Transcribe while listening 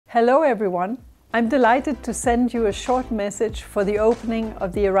Hello everyone! I'm delighted to send you a short message for the opening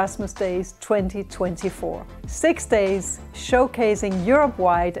of the Erasmus Days 2024. 6 days showcasing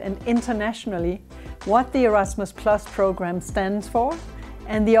Europe-wide and internationally what the Erasmus Plus program stands for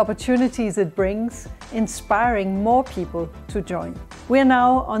and the opportunities it brings, inspiring more people to join. We're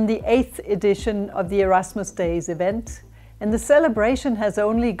now on the 8th edition of the Erasmus Days event, and the celebration has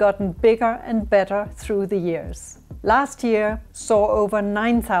only gotten bigger and better through the years. Last year saw over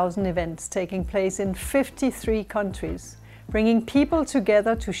 9,000 events taking place in 53 countries, bringing people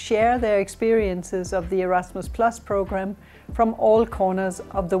together to share their experiences of the Erasmus Plus program from all corners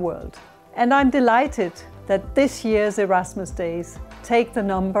of the world. And I'm delighted that this year's Erasmus Days take the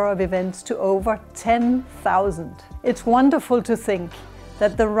number of events to over 10,000. It's wonderful to think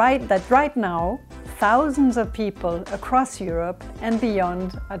that right now, thousands of people across Europe and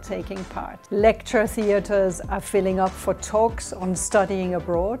beyond are taking part. Lecture theatres are filling up for talks on studying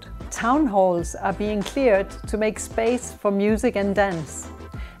abroad. Town halls are being cleared to make space for music and dance.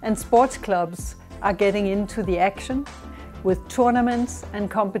 And sports clubs are getting into the action with tournaments and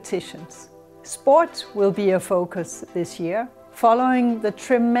competitions. Sport will be a focus this year, following the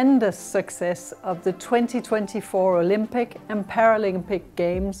tremendous success of the 2024 Olympic and Paralympic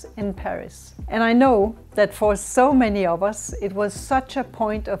Games in Paris. And I know that for so many of us, it was such a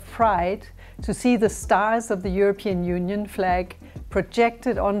point of pride to see the stars of the European Union flag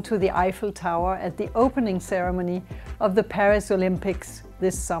projected onto the Eiffel Tower at the opening ceremony of the Paris Olympics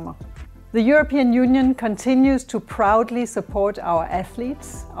this summer. The European Union continues to proudly support our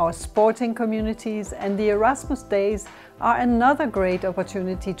athletes, our sporting communities, and the Erasmus Days are another great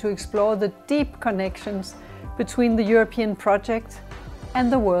opportunity to explore the deep connections between the European project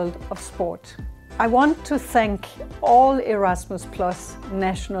and the world of sport. I want to thank all Erasmus Plus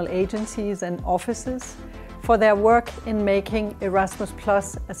national agencies and offices for their work in making Erasmus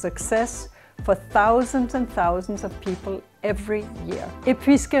Plus a success for thousands and thousands of people every year. Et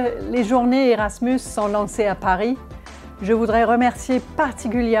puisque les journées Erasmus sont lancées à Paris, je voudrais remercier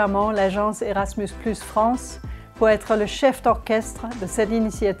particulièrement l'agence Erasmus Plus France pour être le chef d'orchestre de cette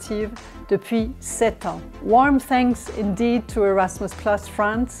initiative depuis 7 ans. Warm thanks indeed to Erasmus Plus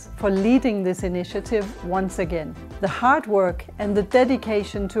France for leading this initiative once again. The hard work and the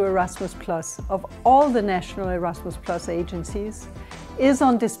dedication to Erasmus Plus of all the national Erasmus Plus agencies is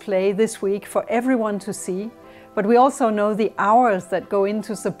on display this week for everyone to see, but we also know the hours that go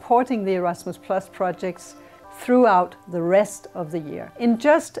into supporting the Erasmus Plus projects throughout the rest of the year. In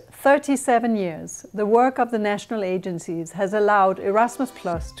just 37 years, the work of the national agencies has allowed Erasmus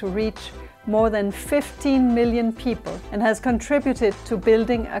Plus to reach more than 15 million people and has contributed to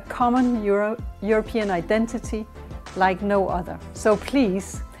building a common European identity like no other. So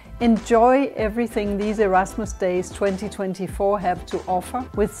please, enjoy everything these Erasmus Days 2024 have to offer.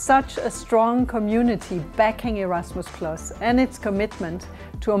 With such a strong community backing Erasmus Plus and its commitment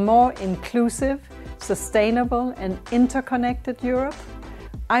to a more inclusive, sustainable and interconnected Europe,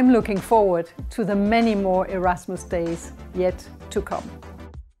 I'm looking forward to the many more Erasmus Days yet to come.